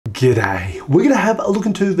G'day. We're going to have a look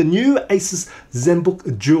into the new Asus Zenbook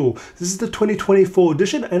DUO. This is the 2024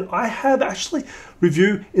 edition, and I have actually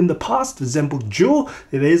reviewed in the past the Zenbook DUO.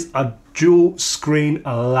 It is a dual screen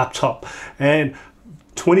laptop, and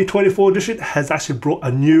 2024 edition has actually brought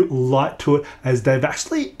a new light to it as they've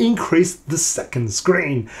actually increased the second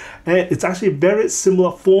screen, and it's actually a very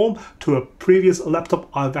similar form to a previous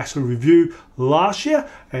laptop I've actually reviewed last year,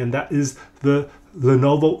 and that is the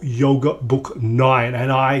Lenovo Yoga Book 9,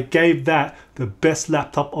 and I gave that the best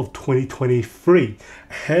laptop of 2023.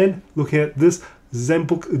 And looking at this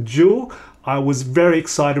Zenbook DUO, I was very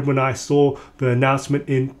excited when I saw the announcement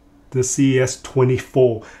in the CES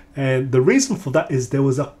 24, and the reason for that is there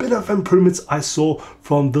was a bit of improvements I saw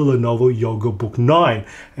from the Lenovo Yoga Book 9,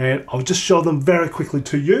 and I'll just show them very quickly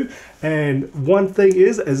to you. And one thing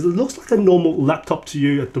is, as it looks like a normal laptop to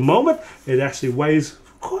you at the moment, it actually weighs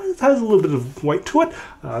it has a little bit of weight to it.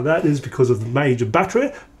 That is because of the major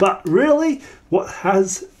battery, but really what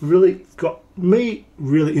has really got me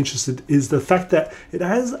really interested is the fact that it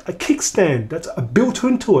has a kickstand that's built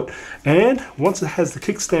into it, and once it has the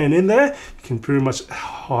kickstand in there, you can pretty much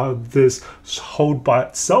have this hold by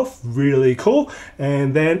itself. Really cool.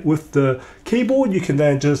 And then with the keyboard, you can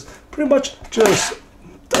then just pretty much just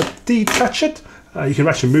detach it. You can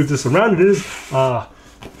actually move this around. It is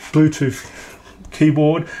Bluetooth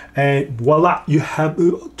keyboard, and voila, you have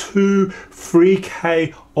two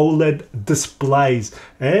 3K OLED displays,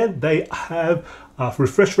 and they have a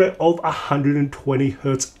refresh rate of 120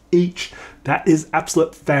 Hertz each. That is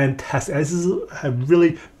absolute fantastic. This have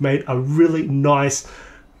really made a really nice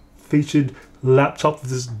featured laptop for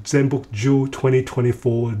this Zenbook DUO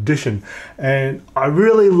 2024 edition, and I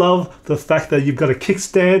really love the fact that you've got a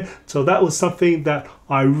kickstand. So that was something that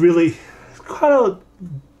I really kind of,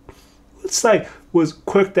 let's say, was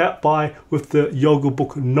quirked out by with the Yoga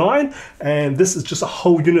Book 9, and this is just a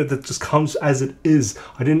whole unit that just comes as it is.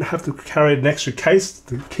 I didn't have to carry an extra case.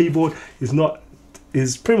 The keyboard is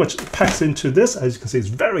pretty much packed into this. As you can see, it's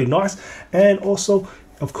very nice, and also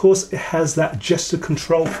of course it has that gesture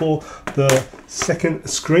control for the second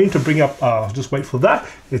screen to bring up. Just wait for that.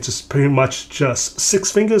 It's just pretty much just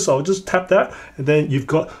 6 fingers, so I'll just tap that, and then you've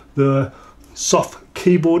got the soft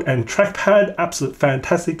keyboard and trackpad. Absolute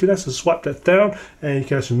fantastic. You can actually swipe that down and you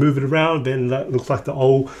can actually move it around. Then that looks like the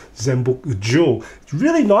old Zenbook DUO. It's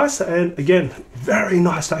really nice, and again, very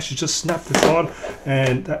nice to actually just snap this on,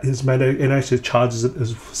 and that is magnetic, and actually charges it at the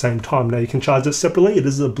same time. Now you can charge it separately. It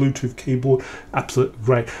is a Bluetooth keyboard. Absolute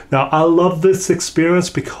great. Now I love this experience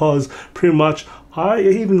because pretty much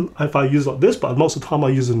even if I use it like this, but most of the time I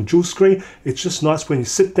use it on dual screen. It's just nice when you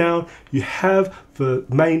sit down, you have the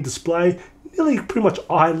main display nearly pretty much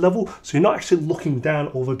eye level, so you're not actually looking down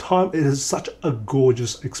all the time. It is such a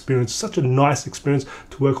gorgeous experience, such a nice experience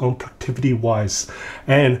to work on productivity wise,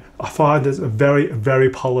 and I find it's a very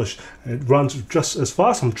polished. It runs just as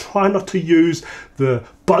fast. I'm trying not to use the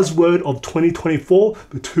buzzword of 2024,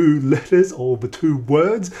 the 2 letters or the 2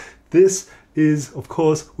 words. This is of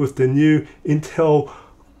course with the new Intel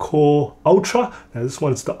Core Ultra. Now this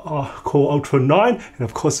one's the Core Ultra 9, and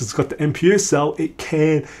of course it's got the NPU, so it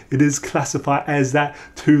is classified as that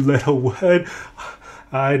 2-letter word.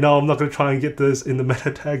 I know I'm not going to try and get this in the meta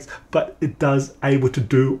tags, but it does able to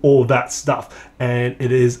do all that stuff, and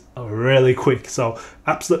it is really quick. So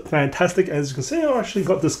absolute fantastic. As you can see, I actually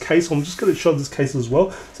got this case. I'm just going to show this case as well.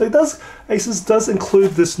 So Asus does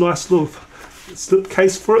include this nice little slip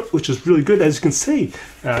case for it, which is really good. As you can see,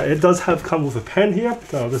 it does come with a pen here.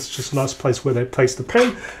 This is just a nice place where they place the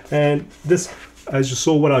pen, and this, as you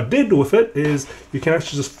saw, what I did with it is you can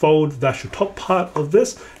actually just fold the actual top part of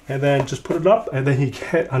this and then just put it up, and then you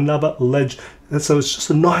get another ledge. And so it's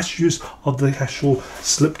just a nice use of the actual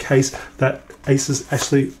slip case that Asus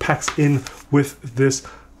actually packs in with this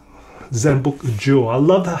Zenbook DUO. I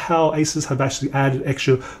love how Asus have actually added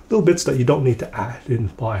extra little bits that you don't need to add in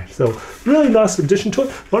by. So really nice addition to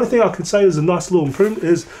it. The only thing I can say is a nice little improvement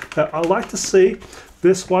is that I like to see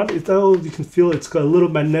this one, though you can feel it's got a little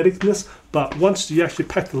magneticness, but once you actually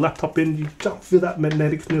pack the laptop in, you don't feel that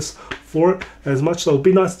magneticness for it as much. So it'd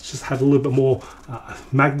be nice to just have a little bit more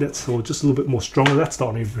magnets, or just a little bit more stronger. That's the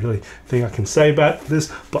only really thing I can say about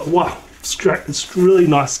this, but wow, it's great. It's a really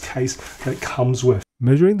nice case that it comes with.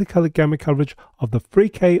 Measuring the color gamut coverage of the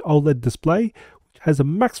 3K OLED display, which has a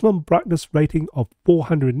maximum brightness rating of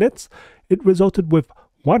 400 nits, it resulted with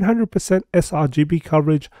 100% sRGB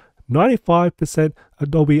coverage, 95%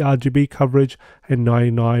 Adobe RGB coverage, and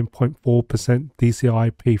 99.4%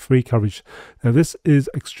 DCI-P3 coverage. Now this is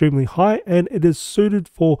extremely high, and it is suited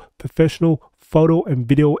for professional photo and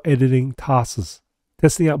video editing tasks.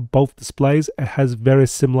 Testing out both displays, it has very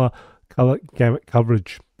similar color gamut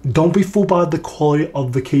coverage. Don't be fooled by the quality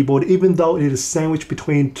of the keyboard, even though it is sandwiched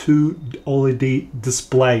between two OLED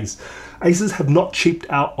displays. Asus have not cheaped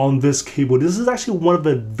out on this keyboard. This is actually one of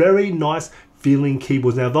the very nice feeling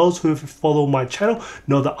keyboards. Now, those who follow my channel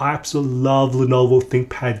know that I absolutely love Lenovo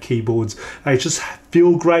ThinkPad keyboards. They just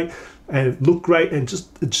feel great and look great, and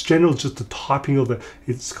just it's general, just the typing of it.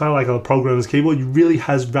 It's kind of like a programmer's keyboard. It really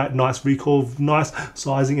has that nice recoil, nice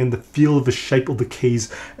sizing, and the feel of the shape of the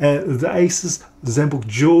keys. And the Asus Zenbook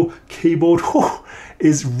DUO keyboard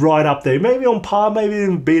is right up there. Maybe on par, maybe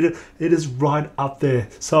even beat it. It is right up there.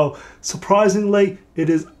 So surprisingly, it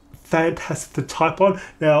is fantastic to type on.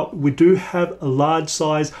 Now, we do have a large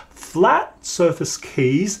size flat surface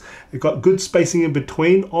keys. We've got good spacing in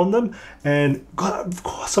between on them, and got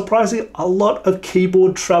surprisingly a lot of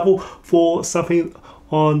keyboard travel for something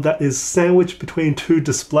on that is sandwiched between two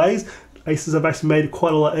displays. Asus have actually made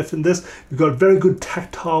quite a lot of effort in this. We've got a very good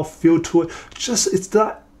tactile feel to it. It's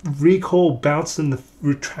that recoil bounce and the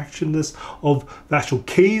retractionness of the actual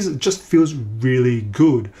keys. It just feels really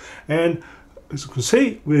good. And as you can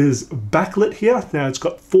see, it is backlit here. Now it's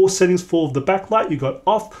got 4 settings for the backlight. You've got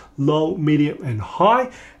off, low, medium, and high,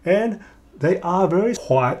 and they are very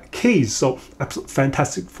quiet keys. So absolutely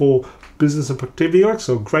fantastic for business and productivity work.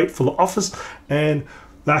 So great for the office. And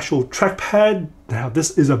the actual trackpad, now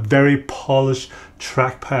this is a very polished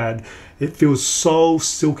trackpad. It feels so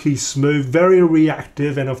silky smooth, very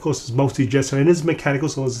reactive, and of course it's multi-jet, so it is mechanical,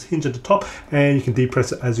 so there's a hinge at the top and you can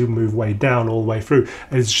depress it as you move way down all the way through.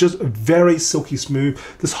 And it's just very silky smooth.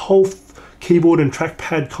 This whole keyboard and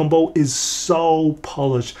trackpad combo is so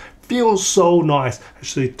polished. Feels so nice.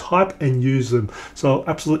 Actually type and use them. So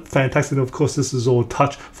absolutely fantastic. And of course this is all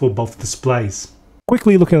touch for both displays.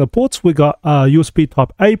 Quickly looking at the ports, we got a USB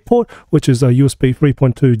type A port, which is a USB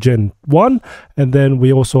 3.2 Gen 1, and then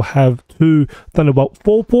we also have 2 Thunderbolt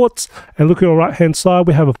 4 ports. And looking on the right hand side,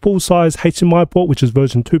 we have a full size HDMI port, which is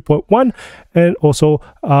version 2.1, and also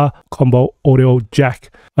a combo audio jack.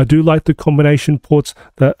 I do like the combination ports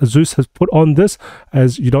that Asus has put on this,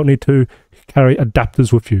 as you don't need to carry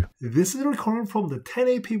adapters with you. This is a recording from the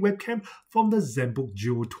 1080p webcam from the Zenbook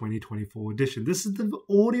DUO 2024 edition. This is the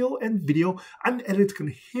audio and video unedited. You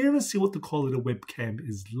can hear and see what the quality of the webcam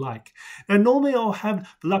is like. Now, normally I'll have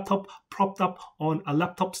the laptop propped up on a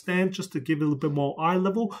laptop stand just to give it a little bit more eye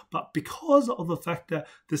level, but because of the fact that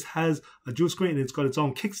this has a dual screen and it's got its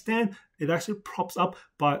own kickstand, it actually props up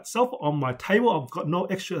by itself on my table. I've got no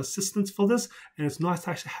extra assistance for this, and it's nice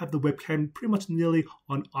to actually have the webcam pretty much nearly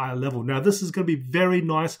on eye level. Now, this is going to be very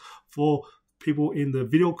nice for people in the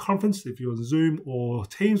video conference. If you're on Zoom or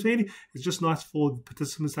Teams meeting, it's just nice for the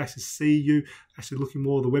participants to actually see you actually looking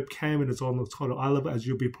more at the webcam, and it's on the total eye level, as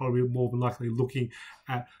you'll be probably more than likely looking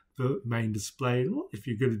at the main display. If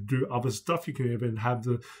you're going to do other stuff, you can even have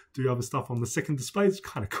do other stuff on the second display. It's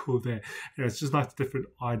kind of cool there. It's just nice different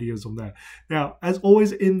ideas on that. Now, as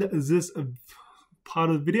always in this part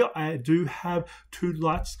of the video, I do have 2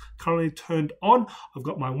 lights currently turned on. I've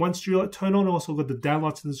got my one studio light turned on. I also got the down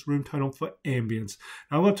lights in this room turned on for ambience.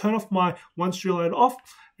 Now I'm going to turn off my one studio light off,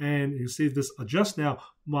 and you see this adjust. Now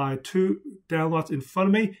my 2 down lights in front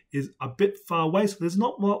of me is a bit far away, so there's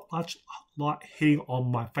not much light hitting on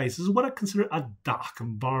my face. This is what I consider a dark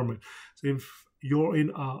environment. So if you're in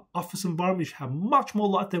an office environment, you should have much more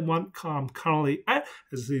light than one I'm currently at,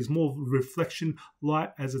 as there's more reflection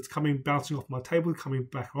light as it's bouncing off my table, coming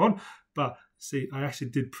back on. But see, I actually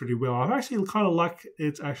did pretty well. I actually kind of like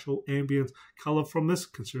its actual ambient color from this,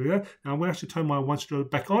 considering that. Now I'm going to actually turn my one studio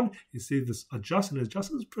back on. You see this adjust, and it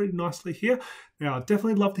adjusts pretty nicely here. Now I'd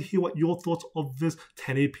definitely love to hear what your thoughts of this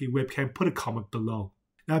 1080p webcam. Put a comment below.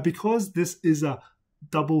 Now, because this is a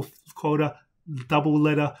double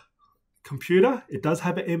letter computer, it does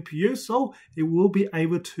have an NPU, so it will be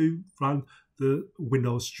able to run the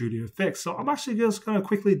Windows Studio effects. So I'm actually just going to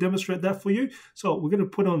quickly demonstrate that for you. So we're going to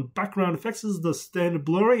put on background effects. This is the standard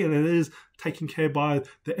blurring, and it is taken care by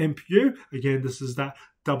the NPU. Again, this is that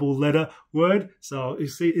double letter word. So you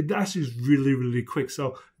see, it actually is really, really quick. So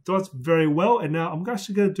it does very well. And now I'm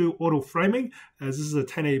actually going to do auto framing, as this is a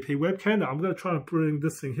 1080p webcam. Now I'm going to try and bring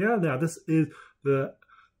this thing here. Now this is the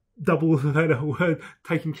double letter word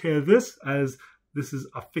taking care of this, as this is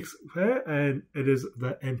a fixed pair, and it is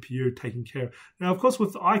the NPU taking care. Now, of course,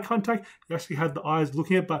 with the eye contact, you actually have the eyes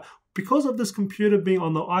looking at, but because of this computer being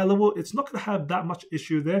on the eye level, it's not going to have that much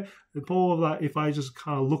issue there. It's more like if I just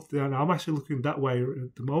kind of look down. Now, I'm actually looking that way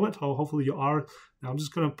at the moment. Hopefully you are. Now, I'm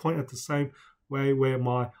just going to point at the same way where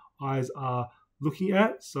my eyes are looking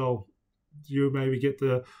at. So you maybe get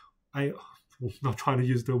the not trying to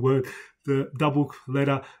use the word, the double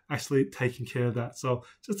letter, actually taking care of that. So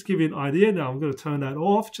just to give you an idea, now I'm going to turn that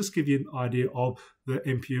off, just give you an idea of the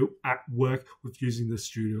MPU at work with using the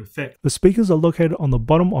studio effect. The speakers are located on the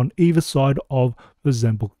bottom on either side of the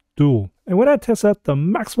Zenbook DUO. And when I test out the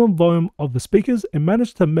maximum volume of the speakers, it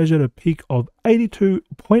managed to measure a peak of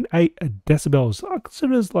 82.8 decibels. I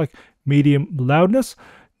consider this like medium loudness.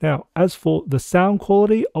 Now, as for the sound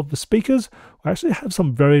quality of the speakers, I actually have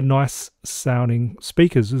some very nice sounding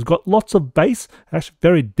speakers. It's got lots of bass, actually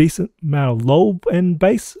very decent amount of low end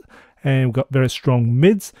bass, and we've got very strong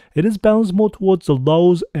mids. It is balanced more towards the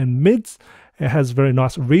lows and mids. It has very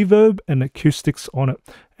nice reverb and acoustics on it,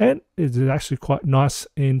 and it is actually quite nice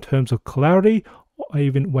in terms of clarity,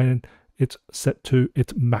 even when it's set to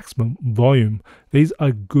its maximum volume. These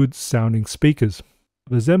are good sounding speakers.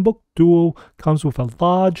 The Zenbook DUO comes with a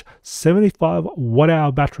large 75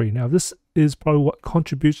 watt-hour battery. Now this is probably what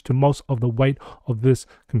contributes to most of the weight of this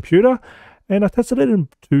computer, and I tested it in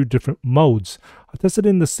 2 different modes. I tested it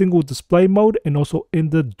in the single display mode and also in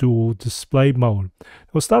the dual display mode.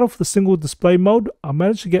 We'll start off with the single display mode. I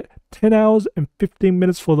managed to get 10 hours and 15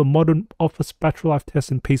 minutes for the modern office battery life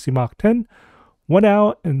test in PC Mark 10, 1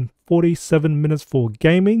 hour and 47 minutes for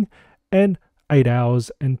gaming, and 8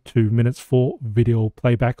 hours and 2 minutes for video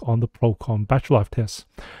playback on the Procom battery life test.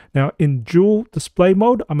 Now in dual display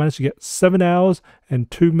mode, I managed to get 7 hours and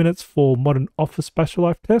 2 minutes for modern office battery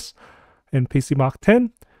life test in PC Mark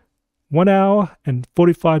 10, 1 hour and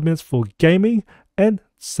 45 minutes for gaming, and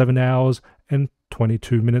 7 hours and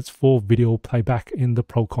 22 minutes for video playback in the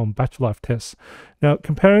Procom battery life test. Now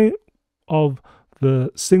comparing of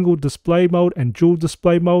the single display mode and dual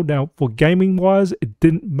display mode. Now for gaming wise, it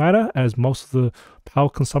didn't matter as most of the power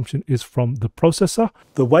consumption is from the processor.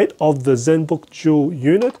 The weight of the Zenbook Duo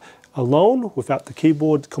unit alone without the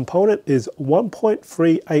keyboard component is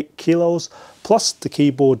 1.38 kilos, plus the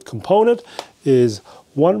keyboard component is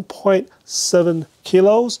 1.7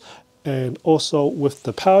 kilos. And also with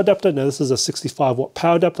the power adapter, now this is a 65 watt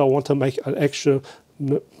power adapter. I want to make an extra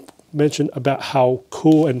mention about how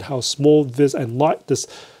cool and how small this and light this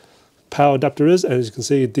power adapter is. And as you can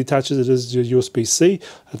see, it detaches, it is your USB-C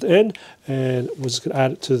at the end, and we're just going to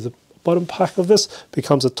add it to the bottom pack of this.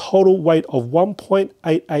 Becomes a total weight of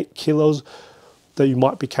 1.88 kilos that you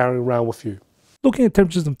might be carrying around with you. Looking at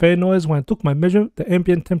temperatures and fan noise, when I took my measurement, the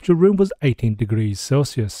ambient temperature room was 18 degrees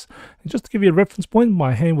Celsius. And just to give you a reference point,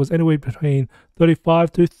 my hand was anywhere between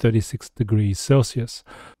 35 to 36 degrees Celsius.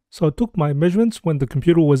 So I took my measurements when the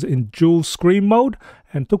computer was in dual screen mode,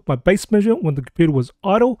 and took my base measurement when the computer was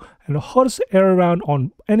idle, and the hottest area around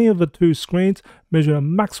on any of the 2 screens measured a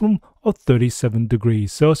maximum of 37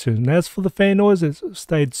 degrees Celsius. And as for the fan noise, it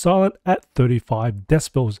stayed silent at 35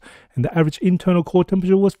 decibels, and the average internal core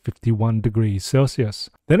temperature was 51 degrees Celsius.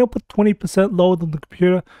 Then I put 20% lower than the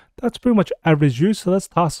computer. That's pretty much average use, so that's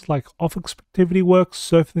tasks like office activity work,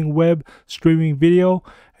 surfing the web, streaming video,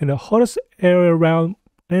 and the hottest area around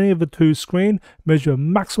any of the 2 screen measure a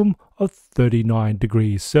maximum of 39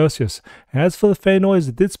 degrees Celsius. And as for the fan noise,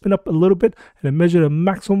 it did spin up a little bit, and it measured a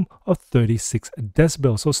maximum of 36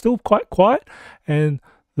 decibels. So still quite quiet, and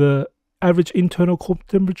the average internal core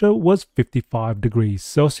temperature was 55 degrees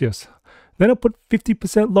Celsius. Then I put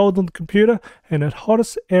 50% lower than the computer, and the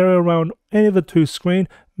hottest area around any of the 2 screen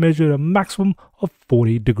measured a maximum of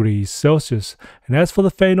 40 degrees Celsius. And as for the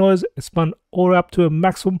fan noise, it spun all the way up to a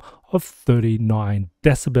maximum of 39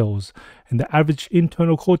 decibels, and the average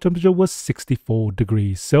internal core temperature was 64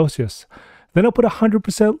 degrees Celsius. Then I put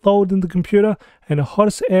 100% lower than the computer, and the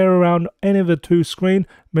hottest area around any of the 2 screen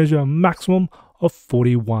measured a maximum of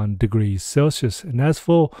 41 degrees Celsius. And as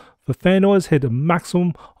for the fan noise, hit a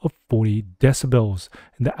maximum of 40 decibels,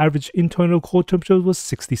 and the average internal core temperature was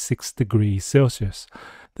 66 degrees Celsius.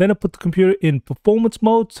 Then I put the computer in performance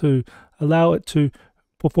mode to allow it to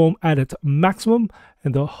perform at its maximum,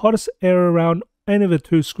 and the hottest area around any of the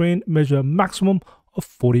 2 screen measure a maximum of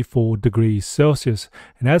 44 degrees Celsius.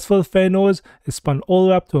 And as for the fan noise, it spun all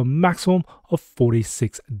the way up to a maximum of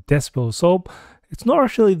 46 decibels. So it's not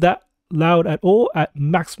actually that loud at all at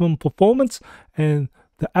maximum performance, and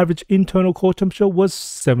the average internal core temperature was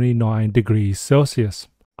 79 degrees Celsius.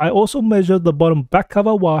 I also measured the bottom back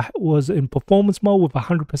cover while I was in performance mode with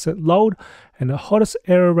 100% load, and the hottest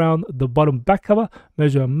area around the bottom back cover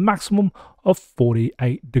measured a maximum of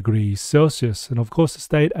 48 degrees Celsius. And of course it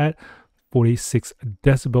stayed at 46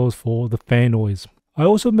 decibels for the fan noise. I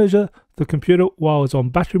also measured the computer while it's on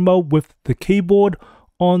battery mode with the keyboard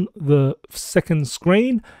on the second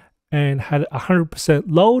screen, and had 100%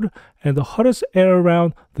 load, and the hottest area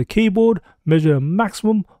around the keyboard measured a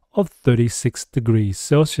maximum of 36 degrees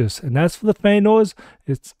Celsius. And as for the fan noise,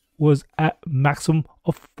 it was at maximum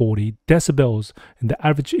of 40 decibels, and the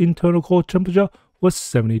average internal core temperature was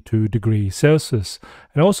 72 degrees Celsius.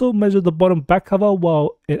 And also measured the bottom back cover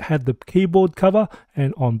while it had the keyboard cover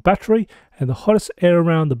and on battery, and the hottest air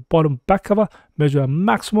around the bottom back cover measured a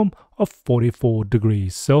maximum of 44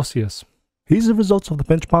 degrees Celsius. Here's the results of the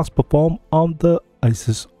benchmarks performed on the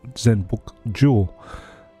Asus Zenbook DUO.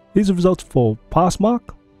 These are results for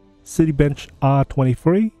Passmark, Citybench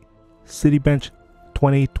R23, Citybench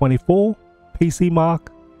 2024, PC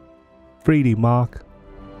Mark, 3D Mark,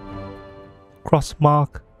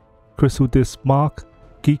 Crossmark, Crystal Disk Mark,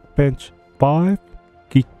 Geekbench 5,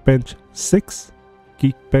 Geekbench 6,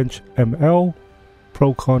 Geekbench ML,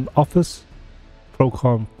 Procon Office,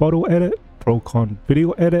 Procon Photo Edit, Procon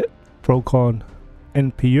Video Edit, Procon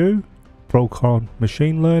NPU, Procon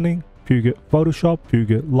Machine Learning, Puget Photoshop,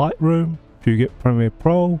 Puget Lightroom, Puget Premiere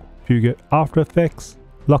Pro, Puget After Effects,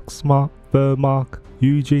 Luxmark, Vermark,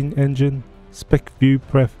 Eugene Engine, SpecView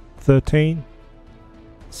Pref 13,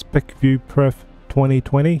 SpecView Pref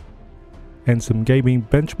 2020, and some gaming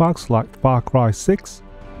benchmarks like Far Cry 6,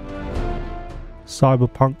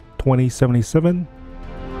 Cyberpunk 2077,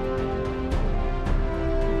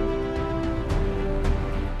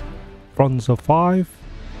 Forza 5,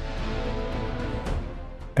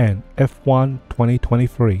 and F1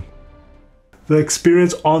 2023. The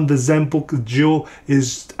experience on the Zenbook DUO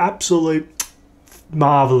is absolutely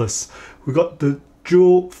marvelous. We got the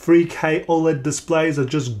dual 3K OLED displays are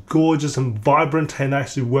just gorgeous and vibrant and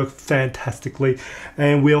actually work fantastically.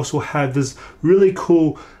 And we also have this really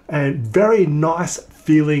cool and very nice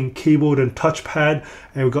feeling keyboard and touchpad,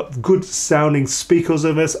 and we've got good sounding speakers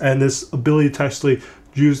in this, and this ability to actually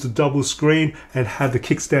use the double screen and have the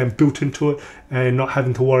kickstand built into it and not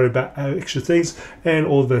having to worry about extra things, and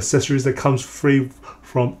all the accessories that comes free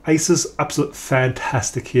from Asus. Absolute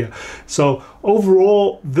fantastic here. So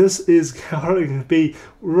overall, this is going to be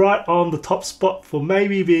right on the top spot for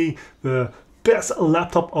maybe being the best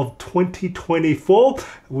laptop of 2024.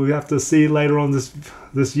 We have to see later on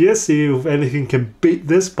this year, see if anything can beat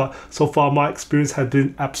this, but so far my experience has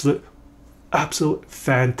been absolute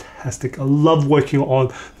fantastic. I love working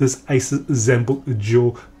on this Asus Zenbook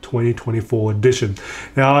DUO 2024 edition.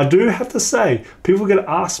 Now I do have to say, people are going to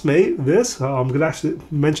ask me this, I'm going to actually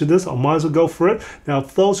mention this, I might as well go for it. Now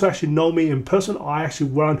for those who actually know me in person, I actually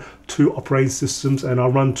run 2 operating systems and I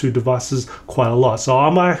run 2 devices quite a lot. So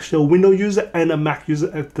I'm actually a Windows user and a Mac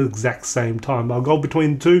user at the exact same time. I'll go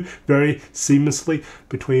between the two very seamlessly,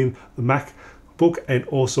 between the Mac and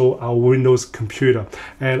also our Windows computer.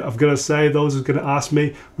 And I'm gonna say, those are gonna ask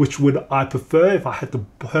me which would I prefer if I had to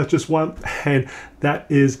purchase one, and that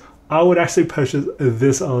is I would actually purchase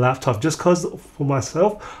this laptop, just because for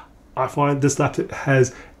myself I find this laptop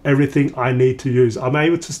has everything I need to use. I'm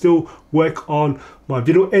able to still work on my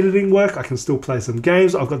video editing work, I can still play some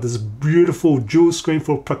games, I've got this beautiful dual screen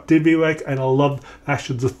for productivity work, and I love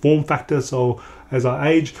actually the form factor. So as I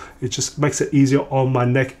age, it just makes it easier on my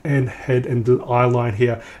neck and head and the eye line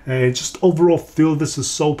here, and just overall feel this is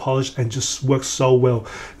so polished and just works so well.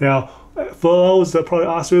 Now for those that probably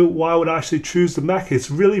ask me why would I actually choose the Mac,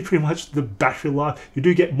 it's really pretty much the battery life. You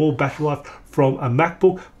do get more battery life from a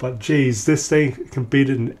MacBook, but geez, this thing can beat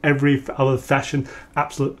it in every other fashion.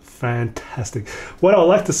 Absolute fantastic. What I'd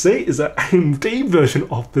like to see is an AMD version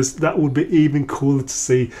of this. That would be even cooler to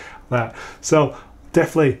see that. So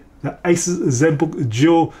definitely the Asus Zenbook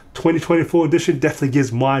DUO 2024 edition definitely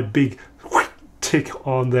gives my big tick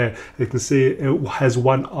on there. You can see it has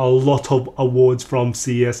won a lot of awards from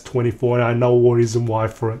CES 24, and I know one reason why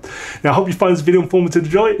for it. Now I hope you find this video informative and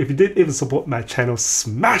enjoy it. If you did, even support my channel,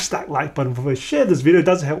 smash that like button for me, share this video, it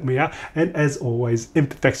does help me out. And as always,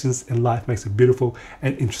 imperfections in life makes it beautiful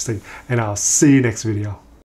and interesting, and I'll see you next video.